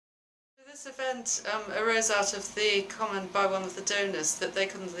This event arose out of the comment by one of the donors that they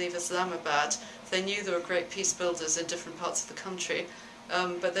couldn't leave Islamabad. They knew there were great peace builders in different parts of the country,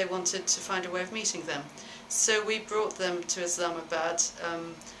 but they wanted to find a way of meeting them. So we brought them to Islamabad.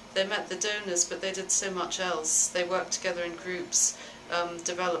 They met the donors, but they did so much else. They worked together in groups,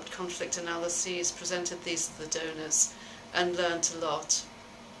 developed conflict analyses, presented these to the donors, and learned a lot.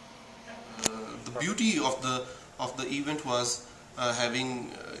 The beauty of the event was having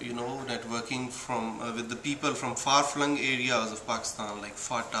networking from with the people from far-flung areas of Pakistan, like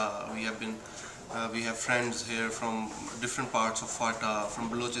FATA. We have friends here from different parts of FATA, from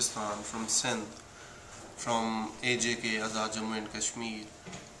Balochistan, from Sindh, from AJK, Azad Jammu and Kashmir,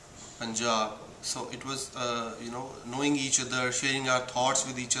 Punjab. So it was knowing each other, sharing our thoughts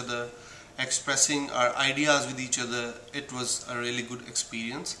with each other, expressing our ideas with each other. It was a really good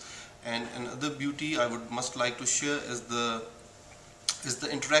experience. And another beauty I would must like to share is the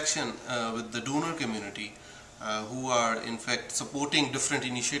interaction with the donor community, who are in fact supporting different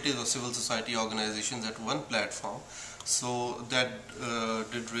initiatives of civil society organizations at one platform. So that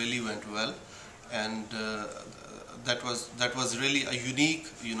did really went well, and that was really a unique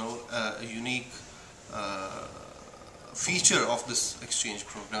feature of this exchange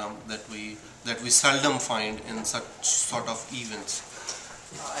program that we seldom find in such sort of events.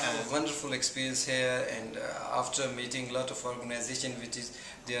 I have a wonderful experience here, and after meeting a lot of organizations which is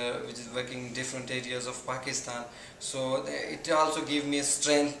working in different areas of Pakistan, so it also gave me a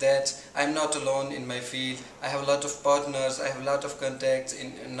strength that I'm not alone in my field. I have a lot of partners, I have a lot of contacts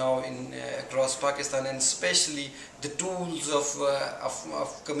across Pakistan, and especially the tools of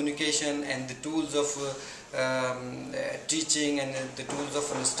communication and the tools of teaching and the tools of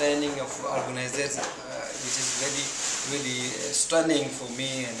understanding of organizers, which is really stunning for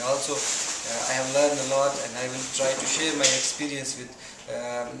me. And also I have learned a lot, and I will try to share my experience with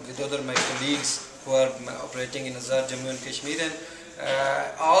other my colleagues who are operating in Azad Jammu and Kashmir. And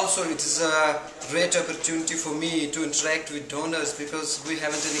also it is a great opportunity for me to interact with donors, because we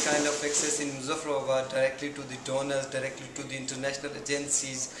haven't any kind of access in Muzaffarabad directly to the donors, directly to the international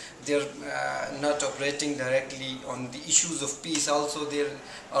agencies. They are not operating directly on the issues of peace. Also they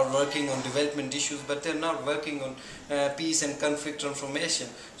are working on development issues, but they are not working on peace and conflict transformation.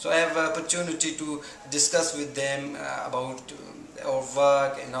 So I have an opportunity to discuss with them about our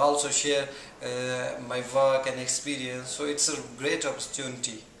work and also share my work and experience. So it's a great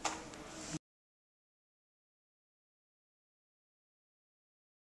opportunity.